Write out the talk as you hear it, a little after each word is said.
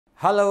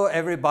Hello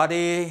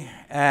everybody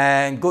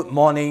and good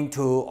morning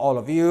to all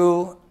of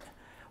you.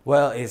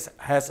 Well, it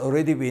has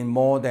already been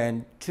more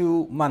than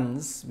 2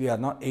 months we are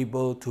not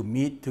able to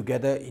meet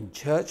together in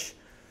church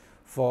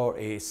for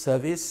a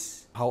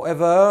service.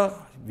 However,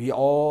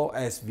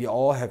 as we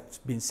all have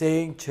been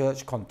saying,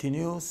 church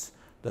continues.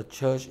 The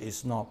church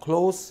is not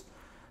closed.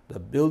 The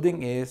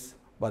building is,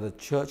 but the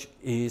church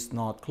is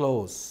not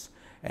closed.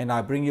 And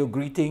I bring you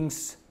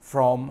greetings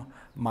from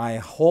my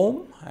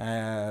home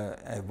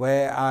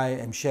where I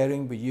am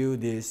sharing with you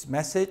this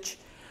message.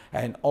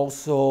 And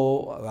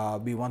also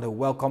we want to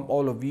welcome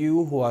all of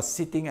you who are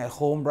sitting at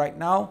home right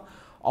now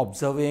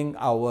observing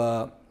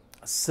our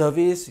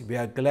service. We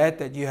are glad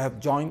that you have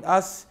joined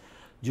us.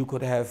 You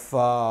could have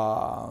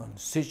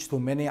switched to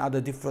many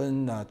other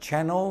different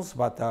channels,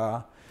 but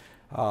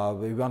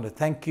we want to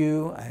thank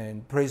you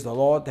and praise the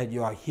Lord that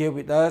you are here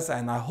with us.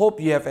 And I hope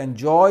you have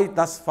enjoyed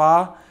thus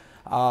far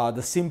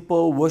the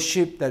simple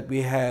worship that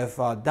we have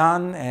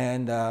done,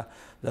 and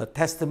the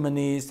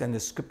testimonies and the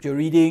scripture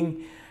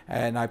reading.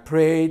 And I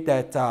pray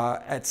that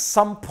at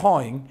some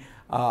point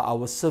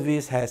our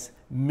service has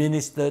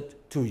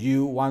ministered to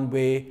you one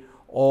way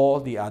or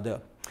the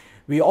other.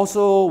 We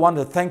also want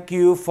to thank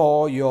you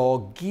for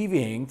your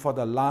giving for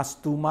the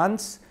last 2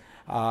 months.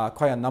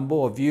 Quite a number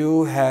of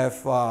you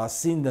have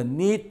seen the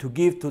need to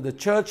give to the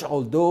church,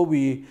 although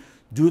we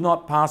do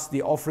not pass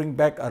the offering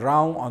back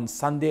around on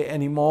Sunday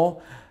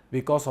anymore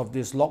because of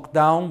this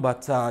lockdown,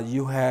 but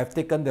you have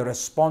taken the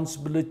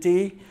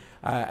responsibility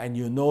and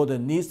you know the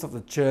needs of the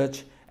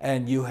church,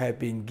 and you have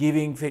been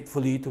giving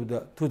faithfully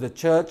to the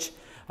church.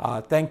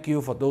 Thank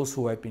you for those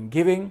who have been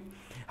giving.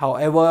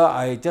 However,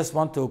 I just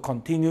want to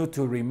continue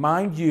to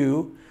remind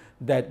you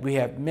that we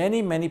have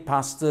many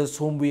pastors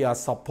whom we are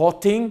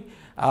supporting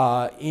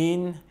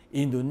in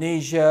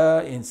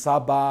Indonesia, in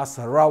Sabah,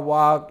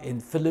 Sarawak,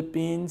 in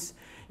Philippines,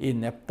 in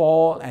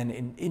Nepal, and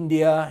in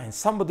India. And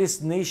some of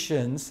these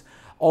nations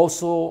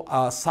also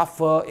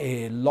suffer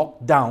a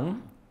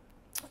lockdown,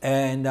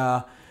 and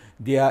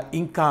their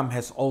income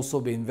has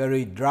also been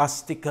very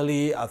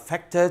drastically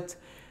affected,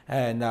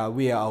 and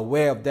we are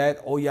aware of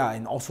that. Oh yeah,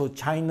 and also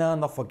China,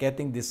 not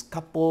forgetting this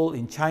couple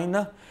in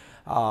China.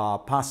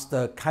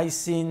 Pastor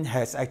Kaisin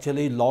has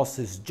actually lost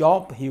his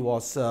job. He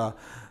was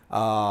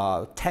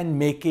tent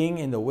making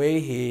in the way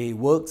he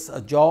works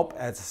a job.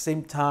 At the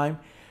same time,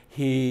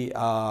 he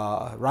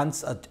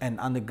runs an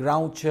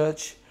underground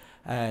church,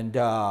 and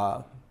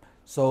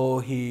so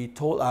he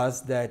told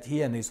us that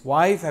he and his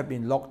wife have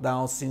been locked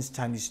down since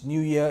Chinese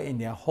New Year in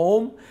their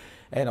home.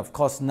 And of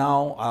course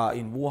now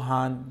in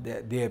Wuhan,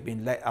 they have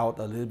been let out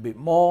a little bit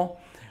more.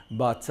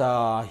 But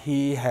the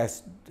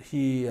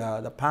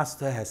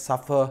pastor has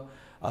suffered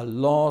a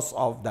loss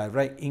of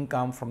direct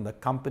income from the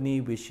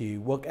company which he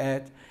worked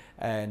at.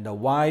 And the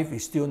wife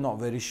is still not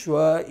very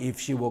sure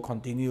if she will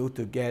continue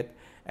to get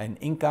an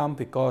income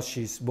because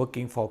she's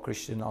working for a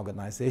Christian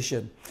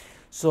organization.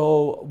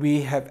 So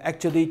we have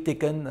actually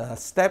taken a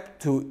step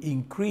to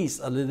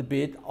increase a little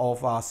bit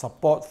of our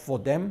support for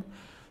them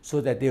so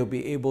that they'll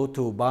be able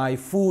to buy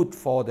food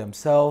for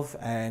themselves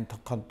and to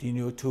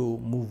continue to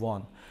move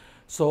on.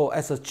 So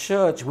as a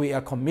church, we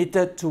are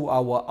committed to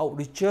our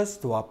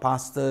outreaches, to our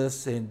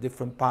pastors in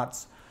different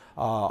parts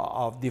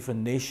of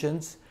different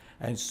nations.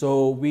 And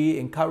so we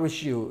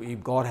encourage you,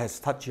 if God has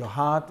touched your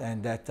heart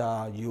and that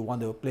you want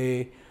to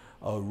play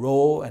a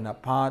role and a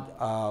part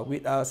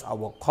with us,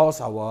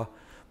 our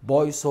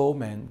boys'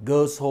 home and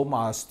girls' home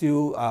are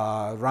still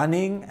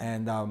running,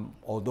 and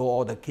although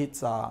all the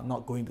kids are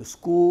not going to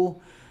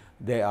school,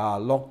 they are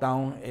locked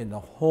down in the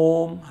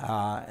home,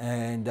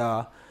 and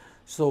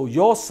so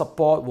your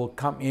support will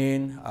come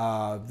in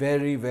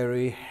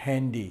very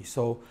handy.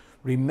 So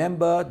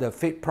remember the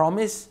faith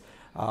promise.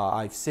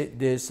 I've said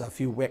this a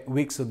few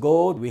weeks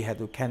ago. We had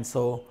to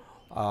cancel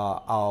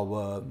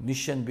our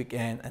mission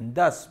weekend, and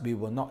thus we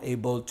were not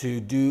able to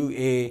do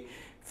a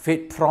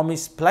faith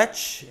promise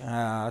pledge,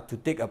 to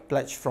take a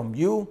pledge from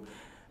you.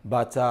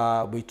 But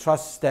we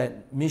trust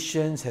that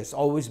missions has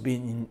always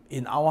been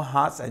in our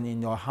hearts and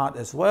in your heart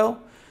as well,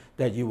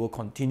 that you will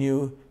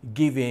continue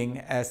giving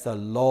as the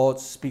Lord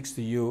speaks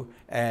to you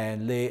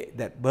and lay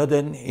that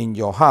burden in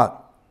your heart.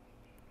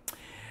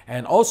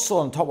 And also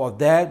on top of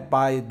that,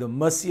 by the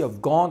mercy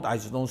of God, I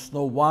don't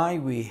know why,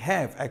 we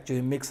have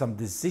actually made some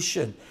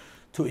decision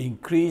to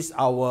increase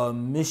our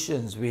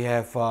missions. We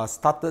have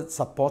started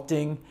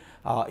supporting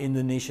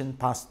Indonesian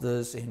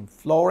pastors in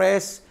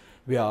Flores.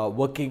 We are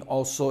working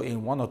also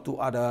in 1 or 2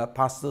 other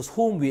pastors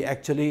whom we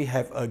actually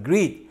have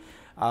agreed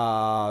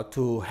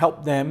to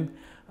help them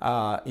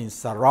in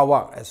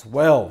Sarawak as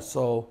well.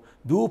 So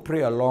do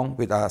pray along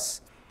with us.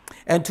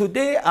 And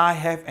today I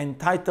have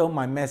entitled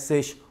my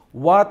message,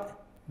 What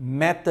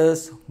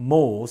Matters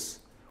Most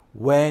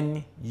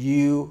When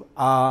You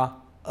Are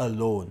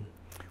Alone?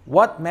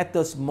 What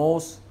matters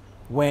most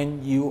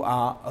when you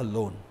are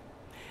alone?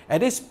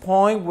 At this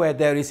point where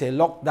there is a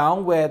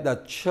lockdown, where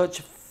the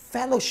church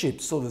fellowship,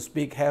 so to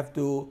speak, have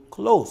to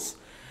close,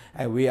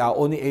 and we are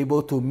only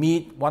able to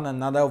meet one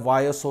another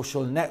via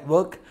social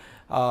network,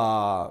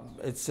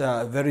 It's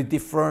very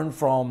different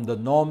from the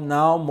norm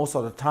now. Most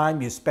of the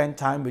time you spend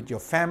time with your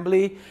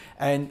family,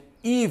 and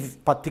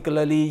if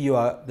particularly you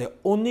are the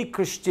only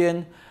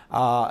Christian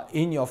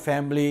in your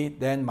family,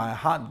 then my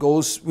heart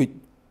goes with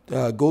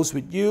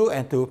you,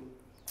 and to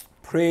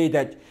pray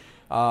that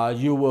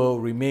you will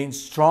remain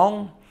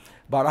strong.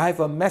 But I have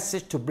a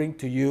message to bring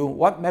to you.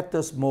 What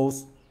matters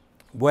most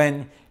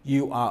when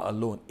you are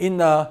alone? In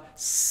the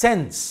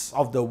sense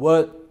of the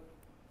word,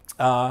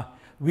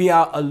 we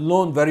are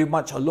alone, very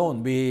much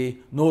alone.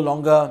 We no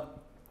longer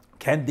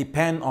can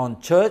depend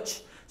on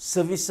church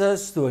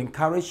services to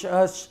encourage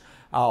us,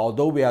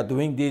 although we are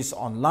doing this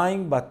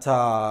online, but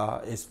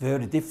it's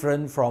very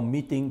different from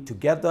meeting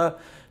together.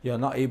 You're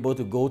not able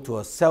to go to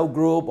a cell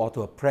group or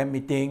to a prayer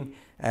meeting,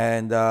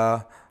 and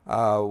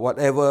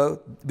whatever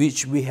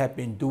which we have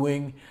been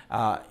doing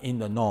in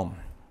the norm.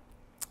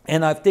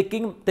 And I've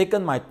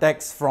taken my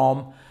text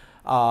from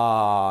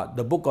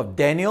the book of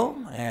Daniel,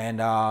 and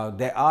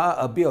there are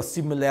a bit of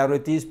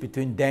similarities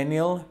between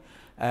Daniel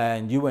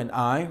and you and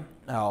I,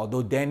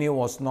 although Daniel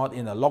was not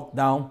in a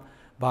lockdown,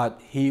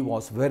 but he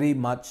was very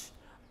much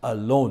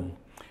alone.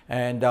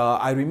 And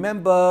I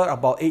remember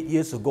about 8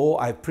 years ago,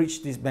 I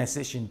preached this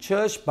message in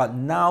church, but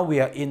now we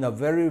are in a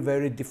very,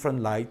 very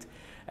different light.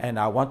 And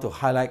I want to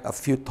highlight a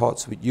few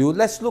thoughts with you.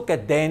 Let's look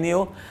at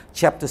Daniel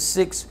chapter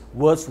 6,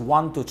 verse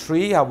 1 to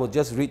 3. I will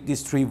just read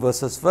these 3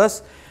 verses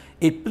first.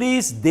 It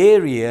pleased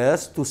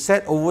Darius to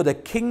set over the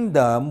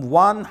kingdom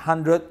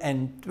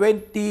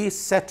 120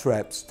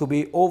 satraps to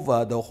be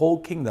over the whole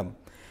kingdom,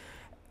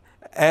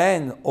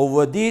 and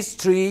over these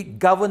 3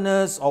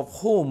 governors, of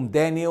whom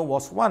Daniel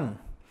was one.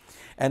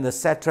 And the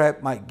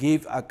satrap might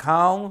give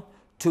account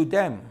to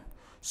them,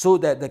 so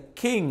that the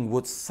king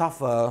would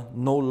suffer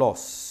no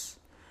loss.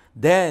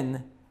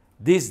 Then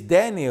this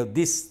Daniel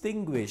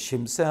distinguished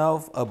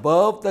himself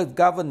above the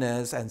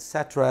governors and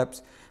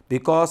satraps,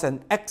 because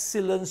an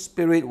excellent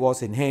spirit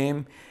was in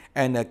him,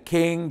 and the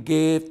king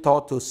gave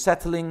thought to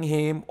settling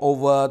him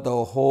over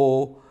the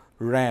whole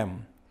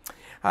realm.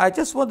 I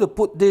just want to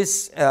put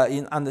this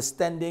in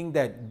understanding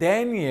that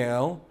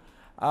Daniel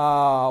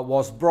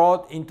was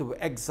brought into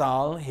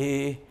exile.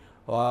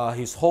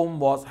 His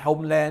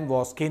homeland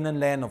was Canaan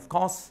land, of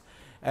course,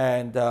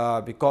 and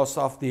because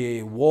of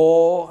the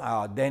war,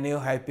 Daniel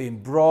had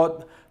been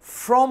brought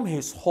from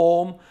his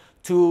home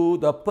to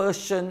the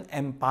Persian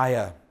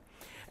Empire.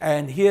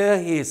 And here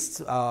he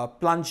is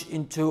plunged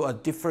into a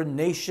different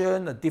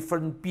nation, a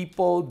different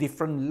people,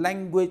 different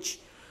language,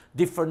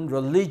 different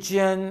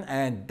religion,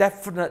 and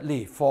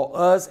definitely for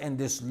us in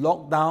this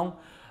lockdown,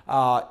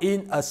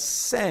 in a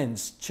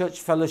sense, church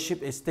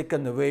fellowship is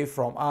taken away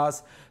from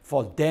us.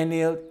 For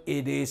Daniel,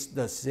 it is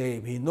the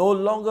same. He no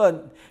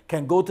longer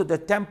can go to the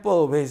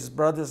temple with his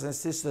brothers and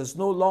sisters,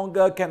 no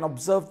longer can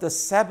observe the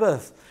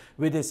Sabbath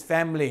with his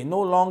family,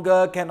 no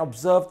longer can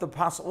observe the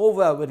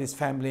Passover with his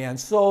family. And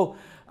so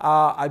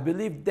I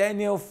believe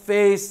Daniel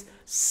faced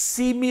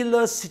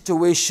similar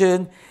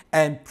situation,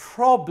 and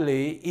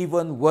probably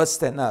even worse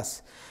than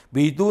us.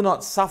 We do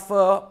not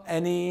suffer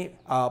any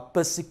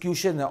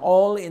persecution at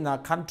all in our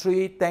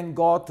country, thank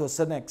God, to a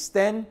certain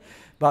extent.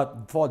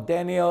 But for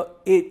Daniel,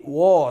 it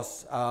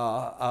was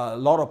a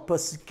lot of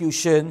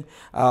persecution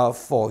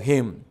for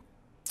him.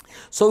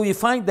 So we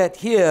find that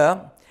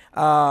here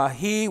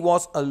he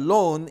was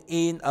alone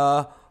in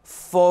a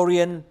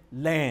foreign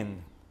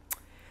land.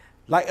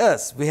 Like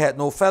us, we had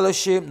no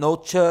fellowship, no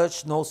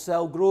church, no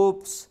cell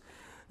groups,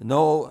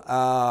 no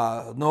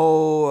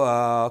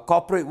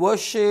corporate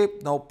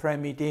worship, no prayer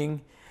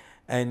meeting.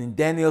 And in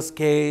Daniel's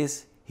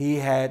case, he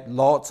had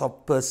lots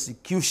of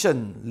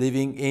persecution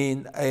living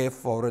in a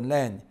foreign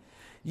land.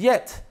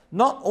 Yet,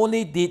 not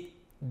only did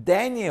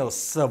Daniel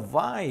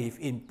survive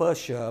in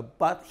Persia,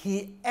 but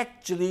he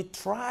actually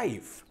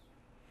thrived.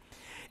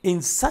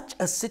 In such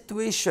a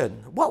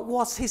situation, what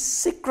was his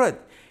secret?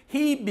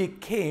 He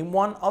became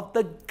one of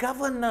the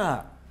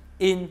governors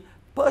in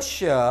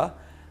Persia,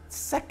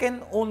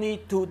 second only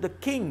to the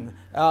king.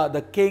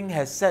 The king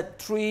has set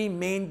 3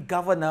 main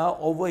governors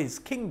over his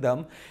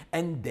kingdom,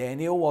 and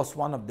Daniel was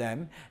one of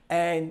them.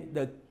 And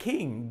the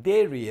king,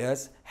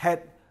 Darius,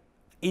 had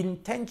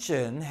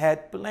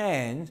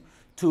plans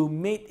to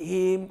make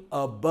him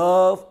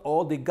above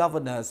all the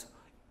governors.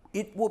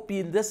 It would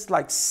be just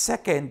like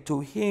second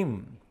to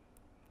him.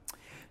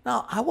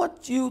 Now, I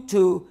want you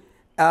to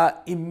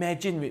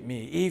imagine with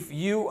me, if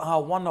you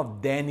are one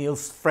of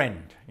Daniel's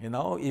friend,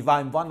 if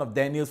I'm one of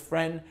Daniel's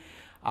friend,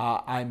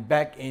 I'm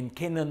back in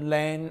Canaan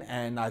land,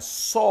 and I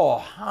saw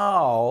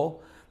how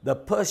the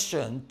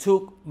Persian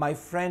took my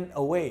friend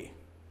away.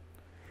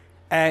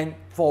 And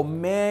for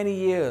many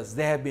years,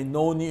 there have been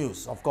no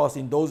news. Of course,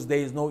 in those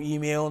days, no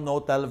email,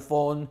 no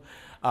telephone,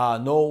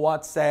 no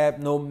WhatsApp,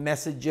 no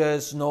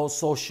messages, no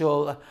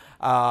social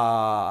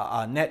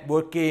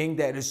networking.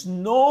 There is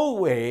no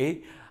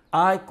way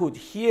I could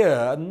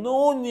hear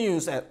no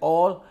news at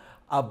all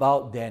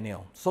about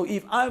Daniel. So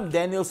if I'm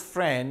Daniel's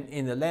friend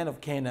in the land of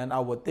Canaan, I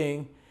would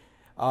think,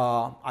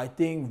 I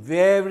think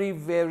very,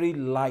 very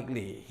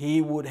likely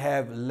he would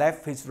have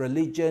left his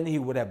religion, he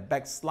would have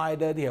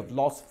backslided, he have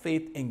lost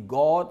faith in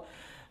God,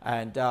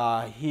 and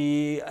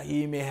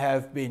he may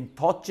have been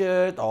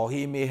tortured, or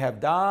he may have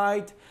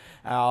died,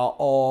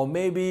 or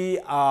maybe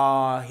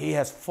he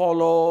has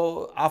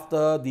followed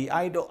after the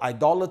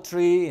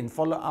idolatry and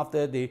followed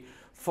after the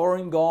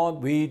foreign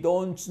god. We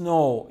don't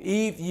know.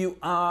 If you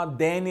are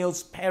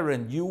Daniel's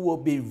parent, you will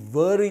be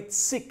worried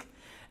sick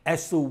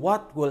as to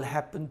what will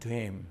happen to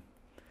him.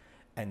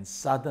 And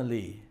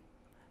suddenly,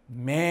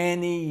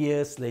 many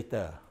years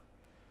later,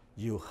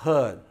 you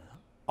heard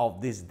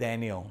of this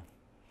Daniel.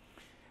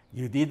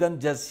 You didn't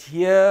just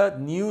hear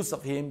news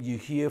of him, you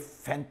hear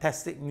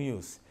fantastic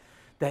news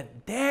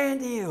that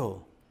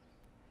Daniel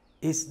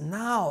is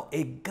now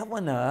a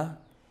governor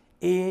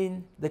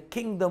in the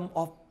kingdom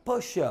of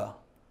Persia.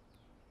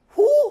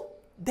 Who?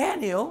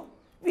 Daniel?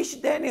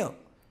 Which Daniel?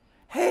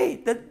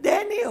 Hey, the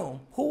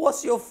Daniel who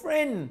was your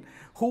friend,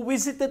 who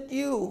visited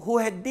you, who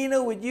had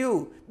dinner with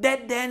you.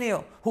 That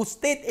Daniel who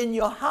stayed in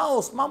your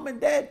house, mom and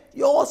dad,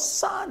 your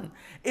son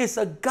is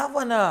a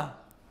governor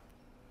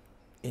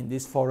in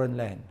this foreign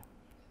land.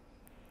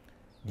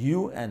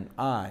 You and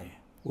I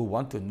will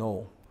want to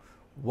know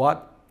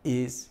what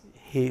is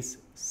his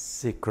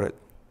secret.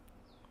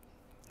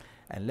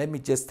 And let me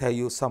just tell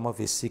you some of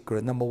his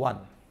secret. Number one,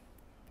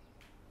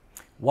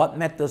 what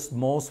matters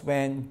most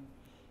when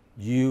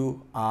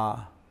you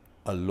are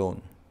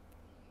alone?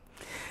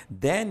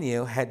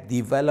 Daniel had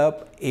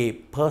developed a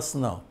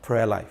personal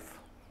prayer life.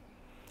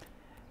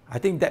 I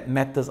think that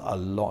matters a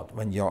lot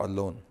when you're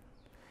alone.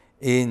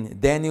 In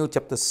Daniel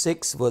chapter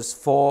 6, verse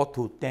 4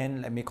 to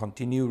 10, let me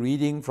continue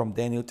reading from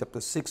Daniel chapter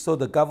 6. So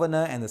the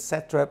governor and the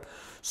satrap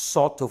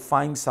sought to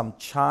find some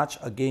charge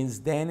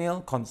against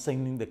Daniel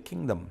concerning the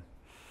kingdom.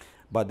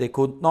 But they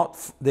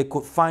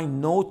could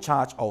find no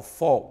charge or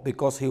fault,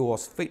 because he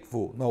was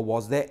faithful, nor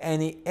was there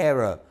any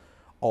error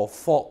or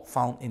fault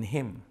found in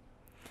him.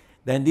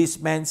 Then this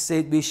man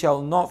said, we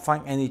shall not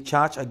find any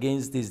charge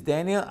against this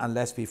Daniel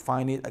unless we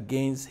find it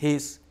against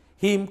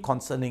him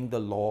concerning the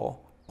law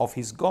of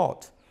his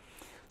God.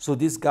 So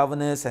these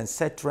governors and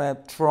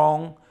satraps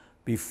thronged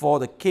before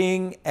the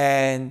king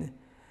and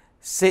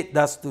said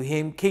thus to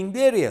him, King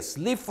Darius,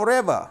 live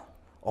forever.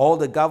 All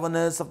the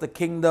governors of the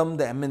kingdom,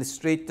 the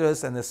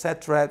administrators and the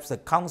satraps, the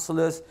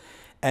counselors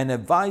and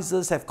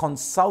advisors have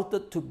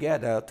consulted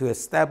together to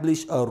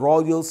establish a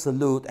royal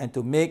salute and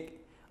to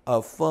make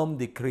a firm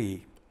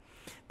decree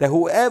that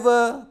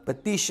whoever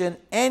petition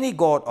any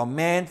god or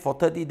man for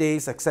 30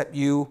 days except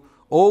you,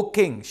 O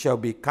king, shall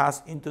be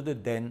cast into the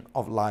den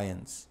of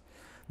lions.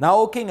 Now,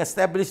 O king,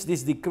 establish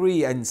this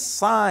decree and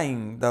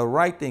sign the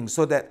writing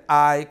so that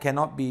it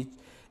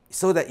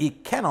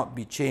cannot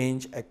be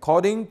changed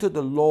according to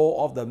the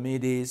law of the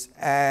Medes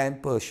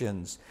and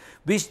Persians,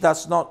 which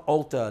does not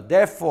alter.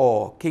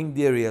 Therefore, King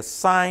Darius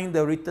signed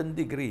the written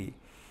decree.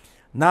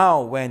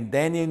 Now, when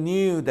Daniel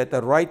knew that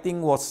the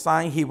writing was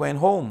signed, he went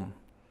home.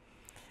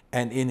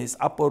 And in his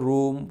upper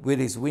room, with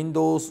his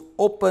windows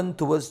open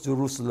towards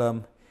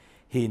Jerusalem,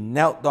 he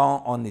knelt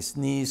down on his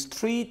knees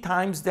 3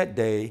 times that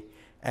day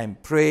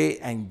and prayed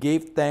and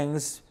gave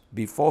thanks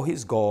before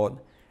his God,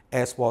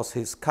 as was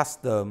his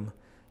custom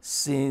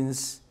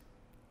since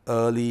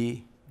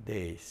early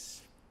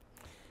days.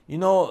 You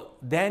know,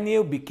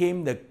 Daniel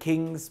became the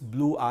king's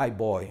blue-eyed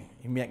boy.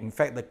 In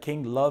fact, the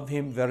king loved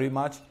him very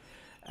much.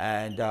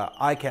 And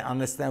I can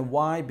understand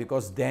why,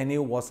 because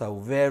Daniel was a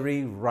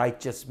very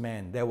righteous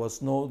man. There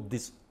was no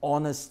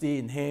dishonesty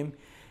in him.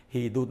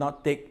 He did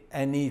not take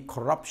any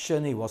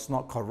corruption. He was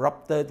not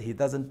corrupted. He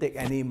doesn't take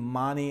any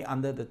money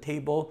under the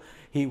table.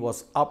 He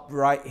was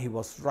upright. He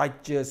was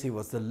righteous. He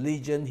was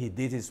diligent. He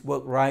did his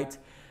work right.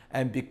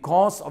 And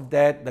because of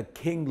that, the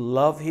king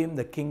loved him.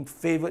 The king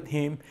favored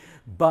him.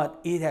 But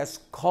it has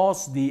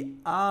caused the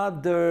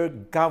other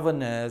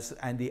governors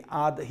and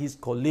his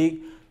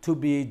colleague to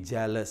be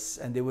jealous.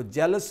 And they were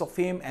jealous of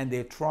him, and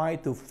they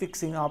tried to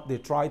fix him up. They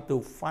tried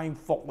to find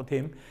fault with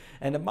him.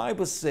 And the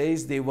Bible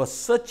says they were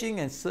searching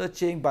and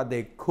searching, but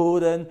they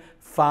couldn't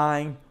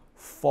find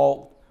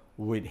fault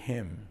with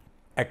him,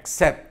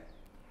 except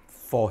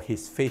for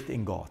his faith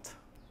in God.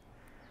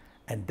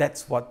 And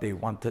that's what they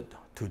wanted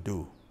to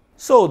do.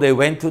 So they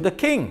went to the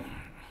king,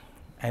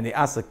 and they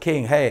asked the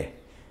king, hey,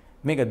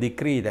 make a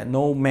decree that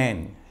no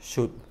man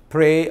should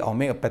pray or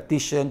make a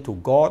petition to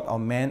God or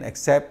man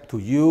except to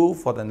you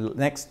for the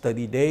next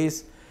 30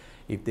 days.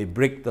 If they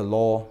break the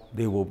law,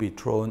 they will be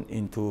thrown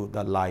into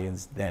the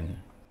lion's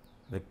den.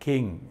 The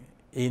king,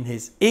 in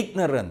his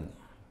ignorance,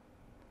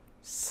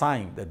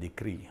 signed the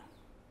decree.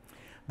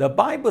 The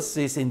Bible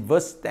says in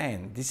verse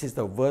 10, this is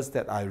the verse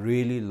that I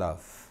really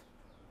love.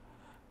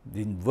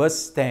 In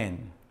verse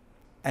 10,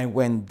 and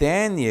when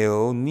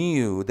Daniel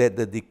knew that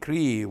the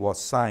decree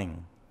was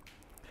signed,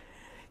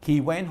 he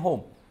went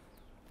home.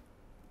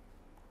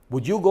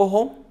 Would you go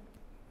home?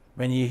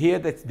 When you hear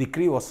that the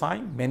decree was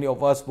signed, many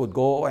of us would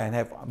go and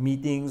have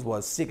meetings,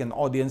 would seek an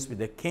audience with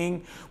the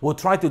king, would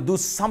try to do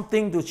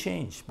something to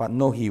change. But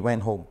no, he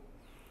went home.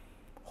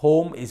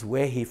 Home is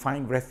where he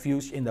finds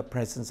refuge in the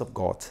presence of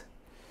God.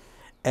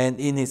 And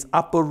in his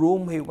upper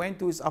room, he went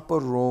to his upper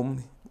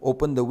room,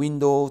 opened the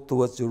window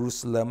towards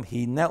Jerusalem.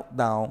 He knelt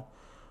down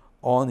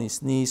on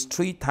his knees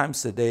 3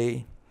 times a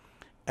day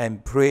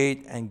and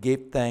prayed and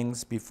gave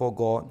thanks before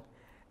God,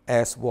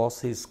 as was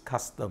his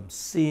custom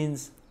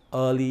since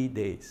early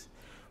days.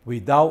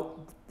 Without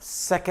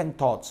second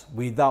thoughts,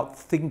 without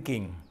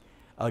thinking,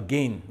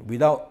 again,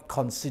 without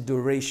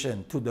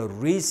consideration to the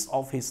risk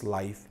of his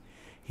life,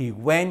 he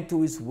went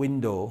to his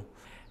window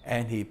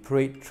and he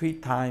prayed 3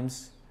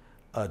 times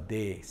a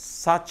day.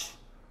 Such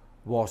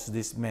was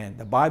this man.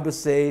 The Bible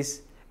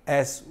says,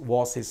 as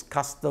was his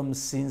custom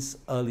since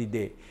early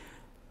day.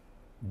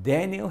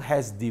 Daniel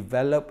has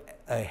developed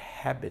a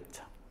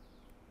habit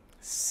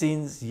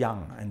since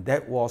young, and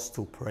that was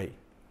to pray.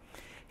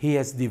 He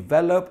has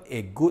developed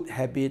a good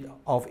habit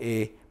of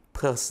a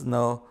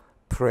personal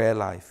prayer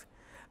life.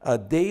 A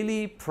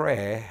daily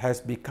prayer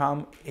has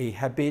become a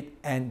habit,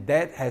 and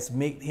that has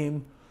made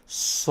him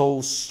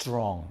so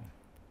strong.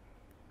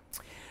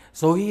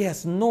 So he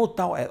has no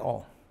doubt at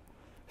all.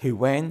 He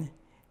went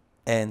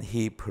and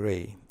he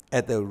prayed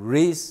at the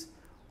risk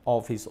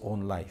of his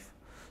own life.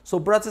 So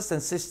brothers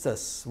and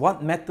sisters,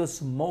 what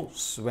matters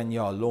most when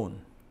you're alone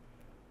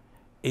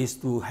is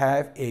to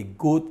have a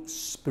good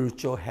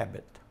spiritual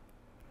habit.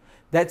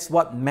 That's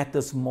what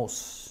matters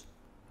most.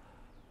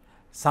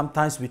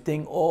 Sometimes we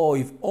think, oh,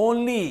 if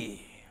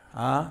only,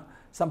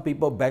 some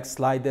people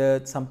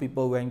backslided, some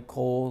people went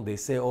cold. They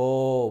say,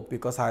 oh,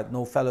 because I had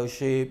no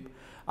fellowship,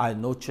 I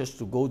had no church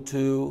to go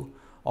to,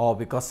 or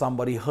because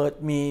somebody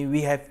hurt me.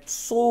 We have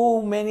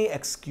so many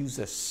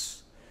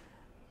excuses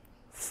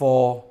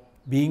for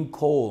being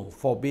cold,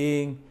 for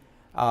being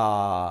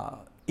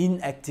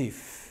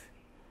inactive.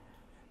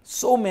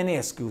 So many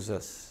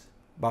excuses.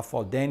 But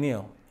for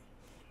Daniel,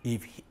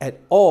 if at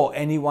all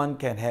anyone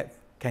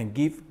can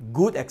give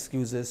good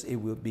excuses, it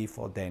will be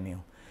for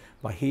Daniel.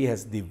 But he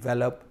has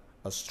developed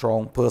a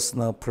strong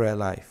personal prayer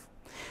life.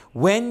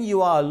 When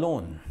you are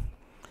alone,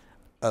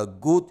 a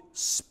good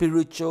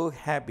spiritual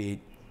habit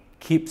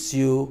keeps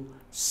you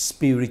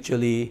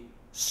spiritually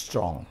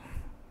strong.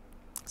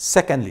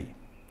 Secondly,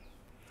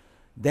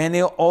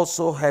 Daniel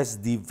also has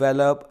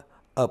developed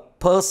a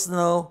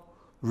personal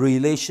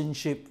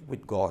relationship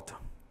with God.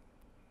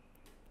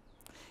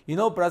 You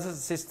know, brothers and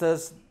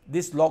sisters,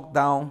 this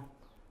lockdown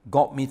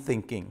got me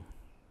thinking.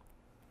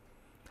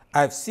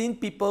 I've seen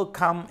people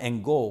come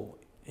and go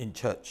in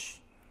church.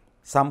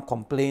 Some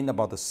complain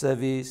about the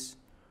service.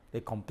 They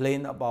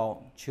complain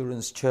about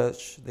children's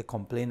church. They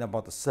complain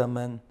about the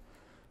sermon.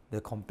 They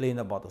complain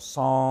about the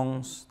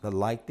songs, the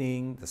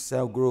lighting, the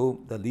cell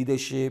group, the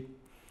leadership.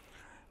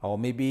 Or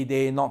maybe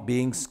they're not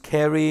being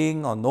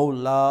caring or no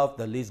love.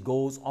 The list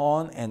goes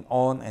on and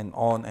on and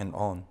on and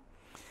on.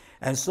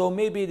 And so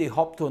maybe they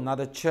hop to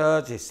another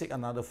church, they seek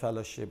another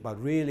fellowship.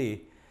 But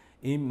really,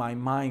 in my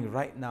mind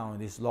right now in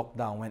this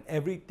lockdown, when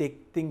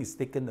everything is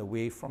taken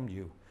away from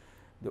you,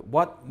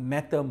 what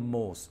matters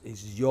most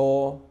is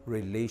your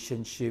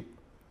relationship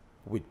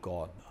with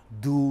God.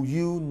 Do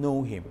you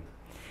know Him?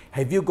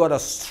 Have you got a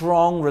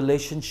strong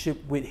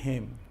relationship with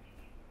Him?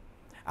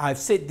 I've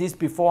said this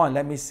before, and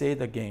let me say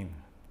it again.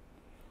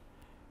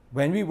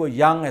 When we were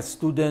young as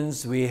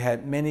students, we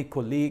had many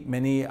colleagues,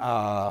 many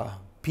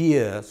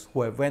peers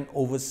who have went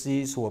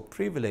overseas, who were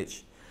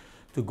privileged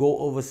to go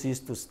overseas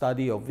to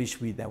study, of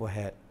which we never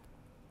had.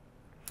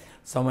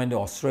 Some went to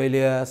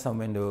Australia, some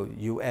went to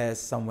US,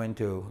 some went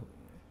to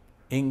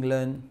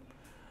England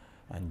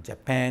and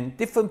Japan,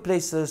 different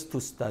places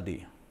to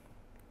study.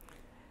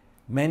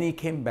 Many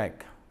came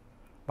back,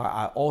 but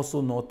I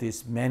also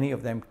noticed many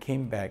of them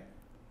came back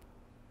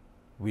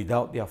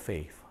without their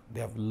faith. They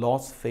have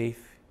lost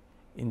faith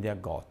in their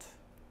God.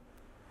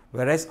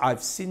 Whereas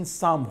I've seen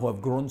some who have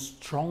grown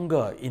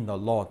stronger in the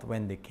Lord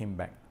when they came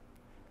back.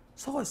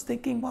 So I was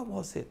thinking, what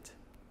was it?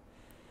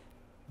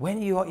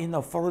 When you are in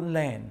a foreign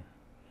land,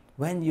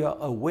 when you are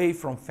away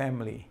from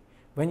family,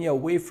 when you're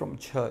away from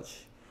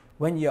church,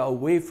 when you're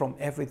away from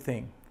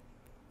everything,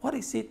 what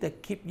is it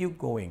that keeps you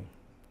going?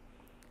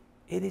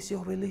 It is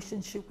your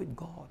relationship with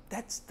God.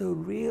 That's the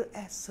real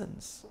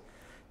essence.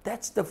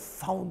 That's the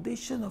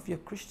foundation of your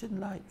Christian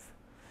life.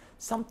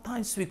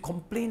 Sometimes we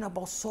complain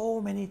about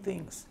so many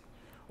things.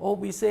 Oh,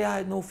 we say, I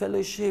have no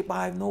fellowship,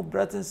 I have no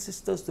brothers and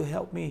sisters to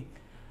help me.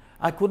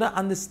 I couldn't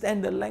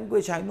understand the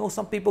language. I know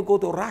some people go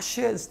to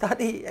Russia and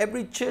study.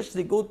 Every church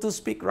they go to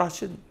speak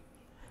Russian.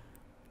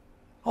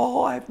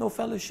 Oh, I have no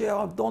fellowship,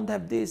 I don't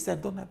have this, I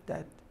don't have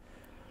that.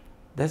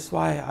 That's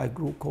why I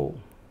grew cold.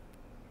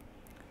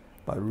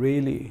 But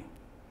really,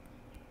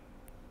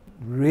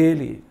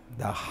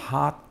 the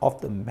heart of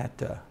the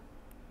matter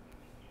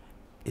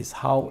is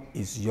how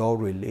is your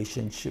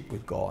relationship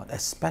with God,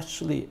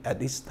 especially at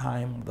this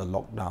time of the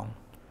lockdown.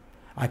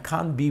 I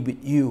can't be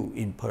with you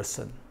in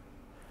person.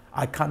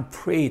 I can't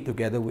pray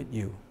together with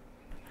you.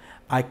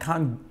 I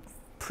can't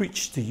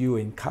preach to you,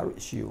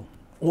 encourage you.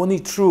 Only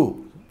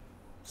through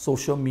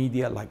social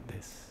media like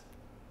this.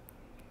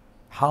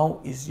 How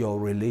is your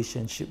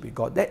relationship with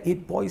God? That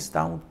it boils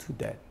down to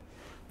that.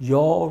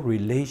 Your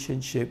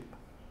relationship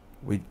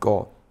with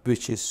God,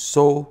 which is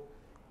so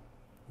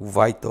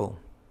vital.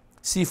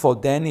 See, for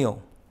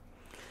Daniel,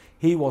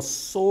 he was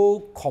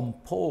so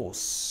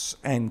composed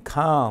and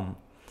calm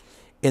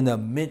in the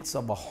midst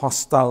of a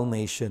hostile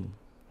nation.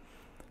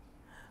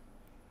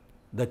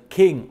 The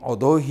king,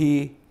 although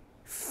he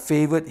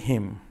favored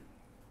him,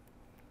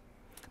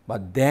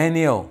 but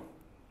Daniel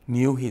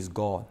knew his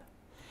God.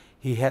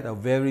 He had a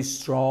very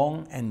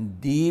strong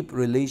and deep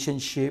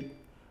relationship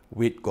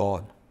with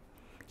God.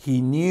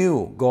 He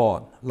knew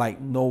God like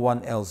no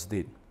one else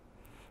did.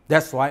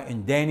 That's why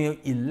in Daniel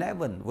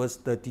 11 verse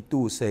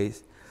 32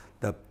 says,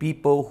 the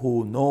people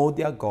who know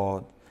their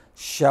God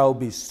shall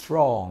be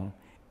strong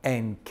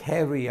and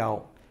carry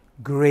out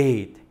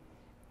great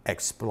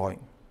exploit.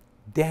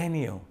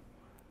 Daniel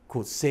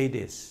could say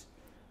this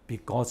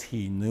because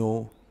he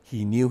knew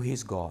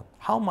his God.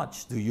 How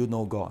much do you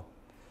know God?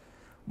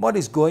 What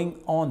is going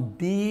on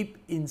deep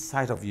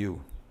inside of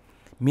you?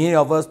 Many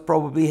of us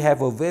probably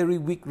have a very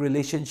weak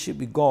relationship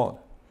with God,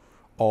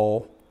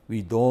 or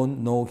we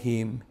don't know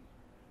Him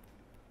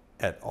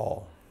at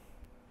all.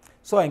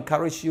 So I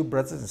encourage you,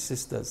 brothers and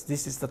sisters,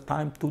 this is the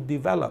time to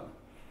develop.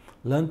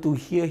 Learn to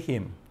hear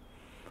Him.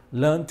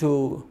 Learn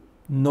to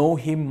know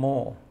Him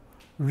more.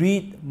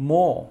 Read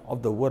more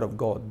of the Word of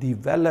God.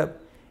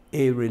 Develop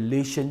a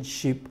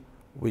relationship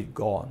with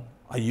God.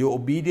 Are you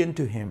obedient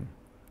to Him?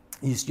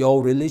 Is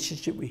your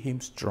relationship with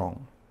Him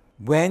strong?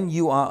 When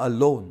you are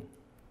alone,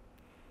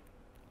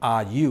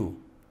 are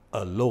you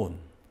alone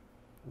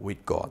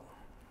with God?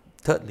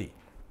 Thirdly,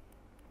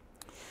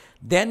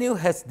 Daniel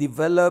has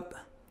developed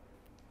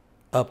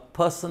a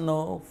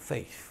personal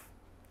faith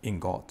in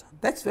God.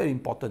 That's very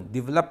important,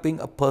 developing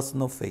a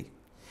personal faith.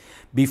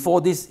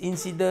 Before this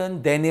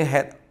incident, Daniel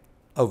had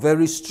a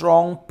very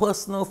strong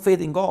personal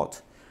faith in God,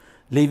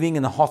 living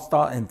in a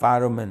hostile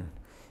environment.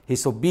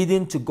 His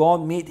obedience to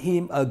God made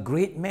him a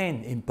great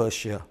man in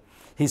Persia.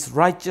 His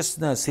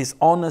righteousness, his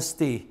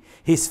honesty,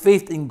 his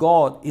faith in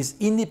God is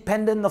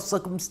independent of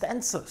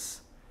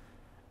circumstances.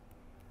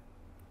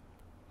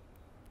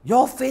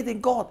 Your faith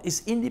in God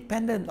is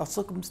independent of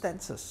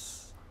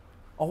circumstances,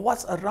 or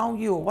what's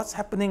around you, what's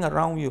happening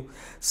around you.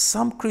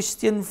 Some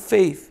Christian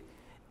faith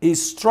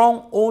is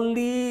strong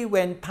only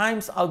when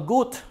times are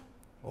good.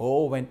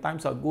 Oh, when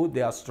times are good,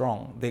 they are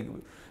strong.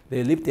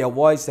 They lift their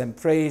voice and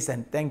praise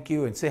and thank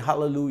you and say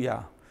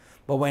hallelujah.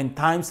 But when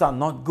times are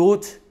not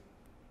good,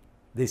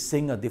 they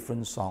sing a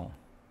different song.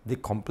 They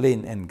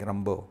complain and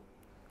grumble.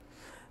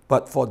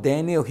 But for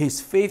Daniel,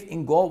 his faith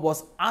in God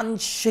was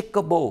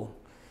unshakable,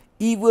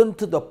 even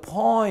to the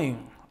point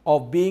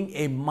of being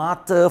a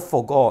martyr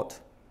for God.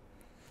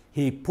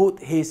 He put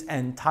his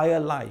entire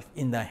life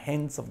in the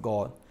hands of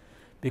God.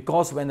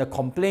 Because when the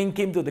complaint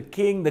came to the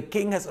king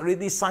has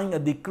already signed a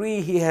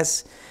decree.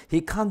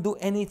 He can't do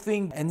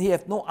anything, and he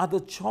has no other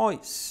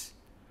choice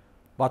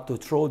but to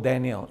throw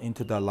Daniel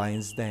into the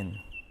lion's den.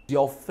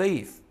 Your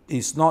faith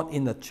is not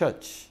in the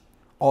church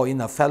or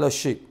in a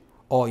fellowship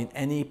or in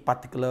any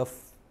particular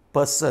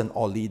person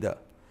or leader.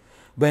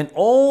 When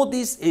all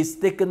this is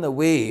taken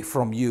away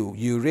from you,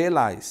 you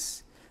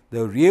realize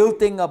the real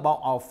thing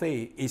about our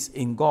faith is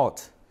in God.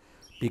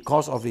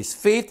 Because of his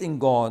faith in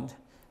God,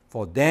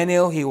 for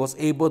Daniel, he was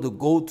able to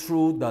go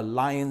through the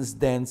lion's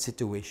den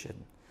situation.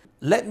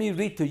 Let me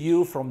read to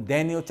you from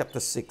Daniel chapter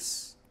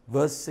 6,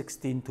 verse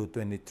 16 to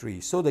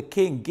 23. So the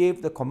king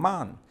gave the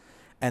command,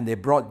 and they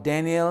brought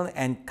Daniel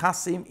and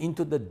cast him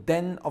into the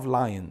den of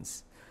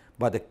lions.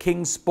 But the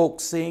king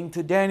spoke, saying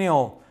to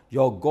Daniel,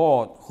 your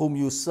God, whom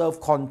you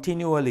serve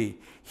continually,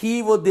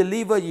 he will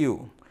deliver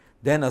you.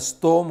 Then a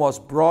stone was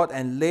brought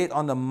and laid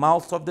on the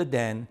mouth of the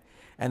den,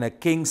 and the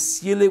king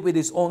sealed it with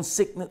his own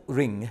signet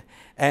ring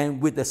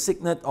and with the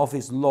signet of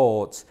his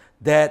lords,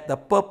 that the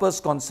purpose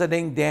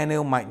concerning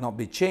Daniel might not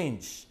be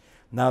changed.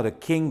 Now the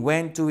king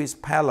went to his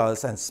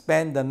palace and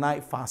spent the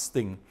night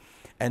fasting,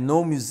 and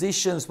no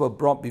musicians were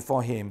brought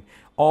before him.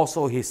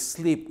 Also his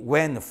sleep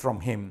went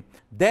from him.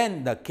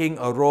 Then the king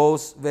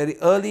arose very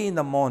early in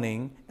the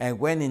morning and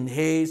went in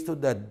haste to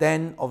the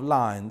den of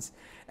lions.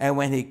 And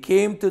when he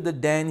came to the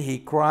den, he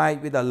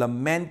cried with a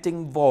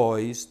lamenting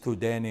voice to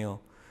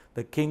Daniel.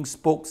 The king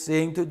spoke,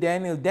 saying to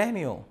Daniel,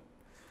 Daniel,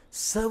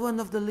 servant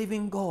of the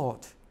living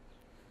God,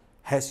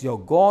 has your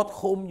God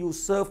whom you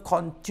serve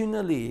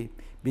continually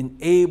been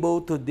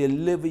able to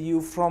deliver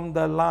you from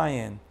the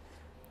lion?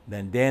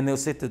 Then Daniel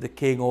said to the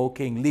king, O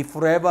king, live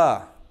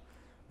forever.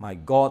 My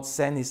God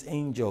sent his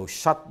angel,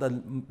 shut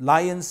the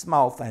lion's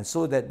mouth, and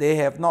so that they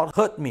have not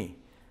hurt me,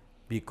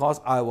 because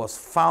I was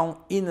found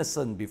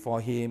innocent before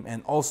him.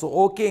 And also,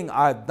 O king,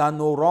 I have done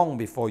no wrong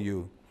before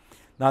you.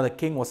 Now the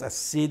king was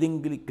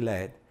exceedingly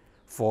glad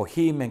for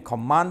him and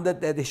commanded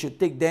that they should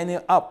take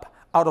Daniel up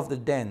out of the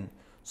den.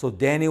 So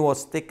Daniel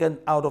was taken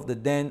out of the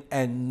den,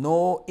 and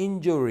no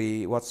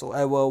injury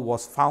whatsoever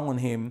was found on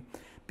him,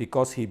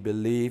 because he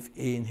believed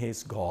in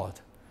his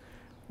God.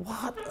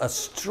 What a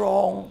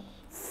strong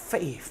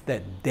faith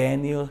that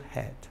Daniel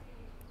had.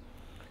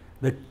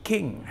 The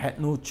king had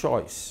no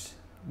choice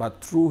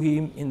but threw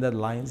him in the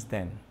lion's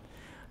den.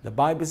 The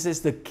Bible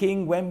says the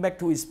king went back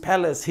to his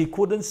palace. He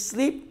couldn't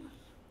sleep,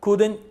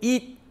 couldn't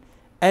eat,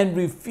 and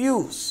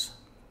refused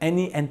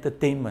any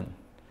entertainment.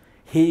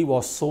 He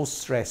was so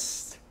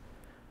stressed.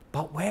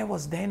 But where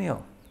was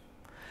Daniel?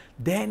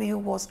 Daniel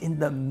was in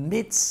the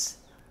midst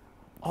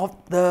of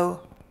the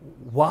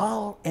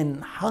wild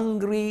and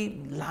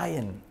hungry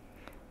lion,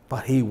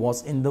 but he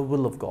was in the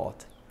will of God.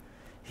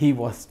 He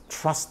was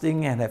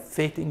trusting and had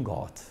faith in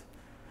God.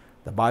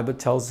 The Bible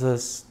tells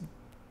us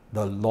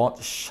the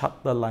Lord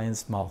shut the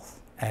lion's mouth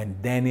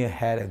and Daniel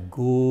had a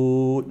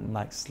good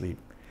night's sleep.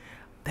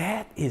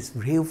 That is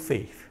real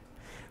faith.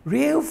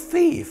 Real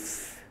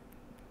faith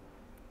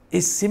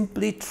is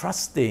simply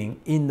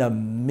trusting in the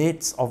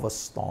midst of a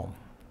storm.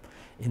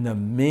 In the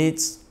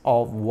midst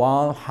of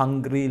wild,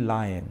 hungry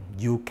lion,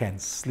 you can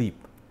sleep.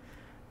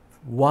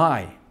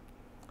 Why?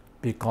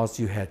 Because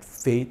you had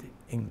faith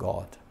in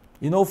God.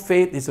 You know,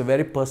 faith is a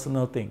very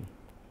personal thing,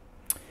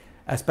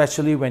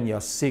 especially when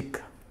you're sick,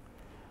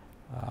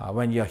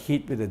 when you're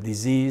hit with a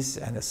disease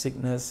and a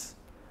sickness.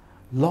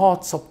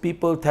 Lots of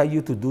people tell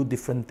you to do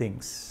different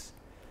things,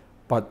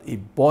 but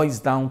it boils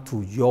down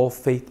to your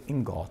faith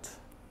in God.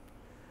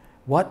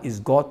 What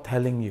is God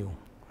telling you?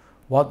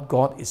 What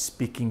God is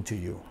speaking to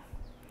you?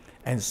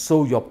 And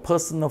so your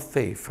personal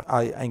faith,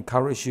 I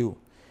encourage you,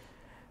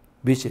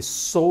 which is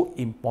so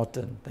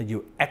important, that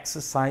you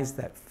exercise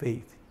that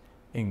faith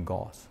in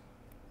God.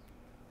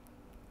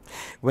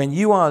 When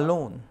you are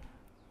alone,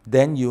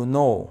 then you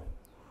know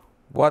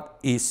what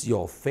is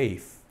your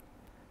faith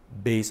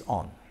based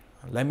on.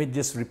 Let me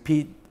just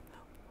repeat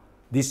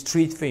these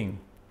three things.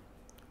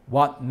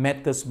 What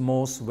matters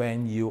most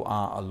when you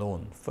are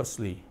alone?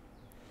 Firstly,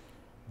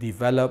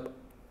 develop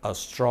a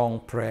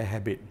strong prayer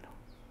habit.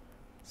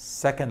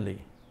 Secondly,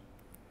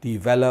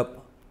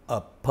 develop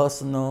a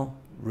personal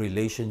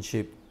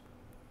relationship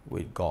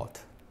with God.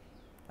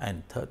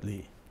 And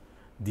thirdly,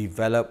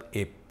 develop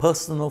a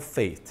personal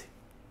faith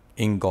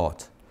in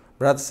God.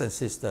 Brothers and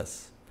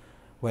sisters,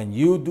 when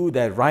you do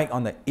that right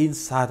on the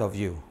inside of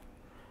you,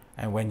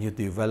 and when you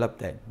develop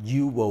that,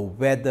 you will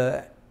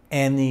weather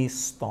any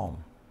storm.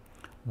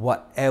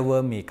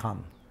 Whatever may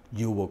come,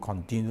 you will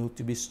continue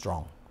to be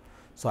strong.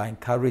 So I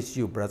encourage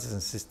you, brothers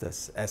and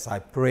sisters, as I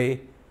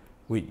pray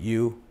with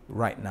you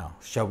right now.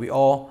 Shall we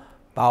all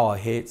bow our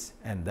heads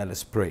and let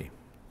us pray.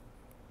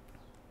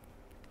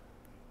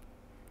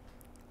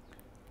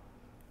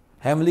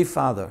 Heavenly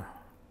Father,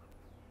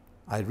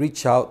 I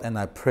reach out and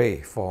I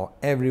pray for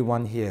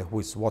everyone here who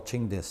is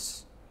watching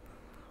this,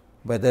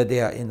 whether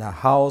they are in the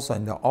house or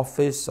in the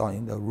office or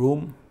in the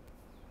room.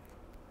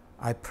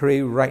 I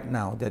pray right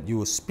now that you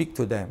will speak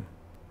to them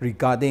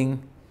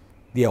regarding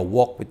their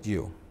walk with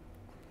you.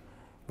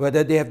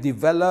 Whether they have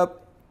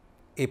developed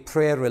a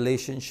prayer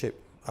relationship,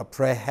 a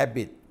prayer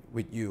habit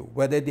with you,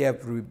 whether they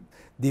have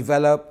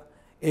developed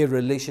a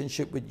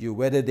relationship with you,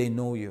 whether they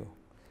know you,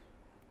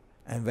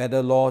 and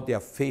whether, Lord, their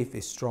faith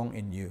is strong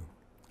in you.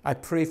 I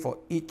pray for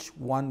each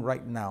one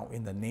right now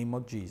in the name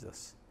of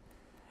Jesus.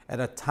 At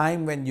a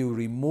time when you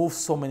remove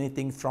so many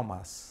things from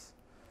us,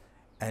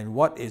 and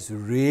what is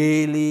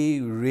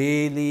really,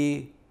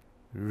 really,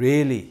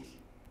 really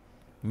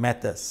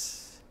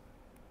matters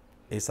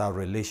is our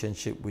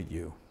relationship with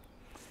you.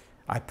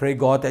 I pray,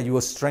 God, that you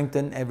will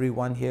strengthen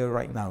everyone here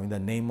right now in the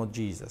name of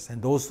Jesus.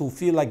 And those who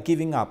feel like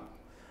giving up,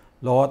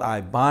 Lord,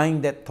 I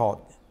bind that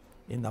thought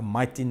in the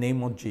mighty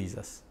name of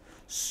Jesus.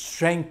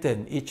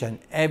 Strengthen each and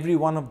every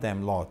one of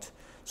them, Lord.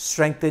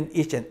 Strengthen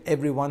each and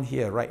every one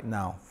here right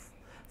now.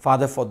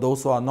 Father, for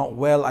those who are not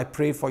well, I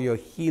pray for your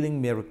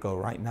healing miracle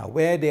right now.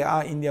 Where they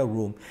are in their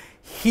room,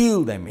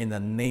 heal them in the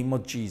name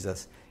of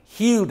Jesus.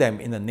 Heal them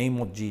in the name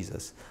of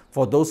Jesus.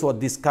 For those who are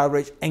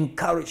discouraged,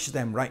 encourage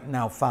them right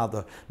now,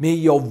 Father. May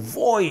your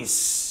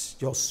voice,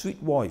 your sweet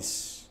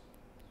voice,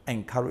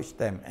 encourage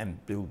them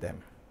and build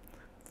them.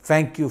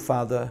 Thank you,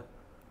 Father,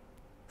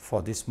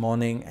 for this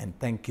morning, and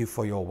thank you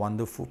for your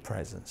wonderful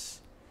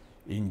presence.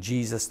 In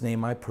Jesus'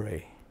 name I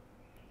pray.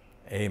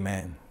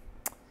 Amen.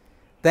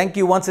 Thank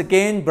you once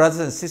again, brothers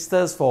and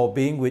sisters, for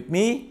being with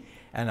me,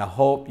 and I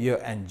hope you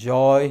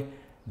enjoy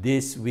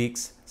this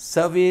week's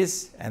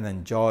service and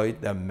enjoy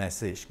the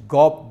message.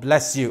 God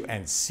bless you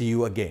and see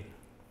you again.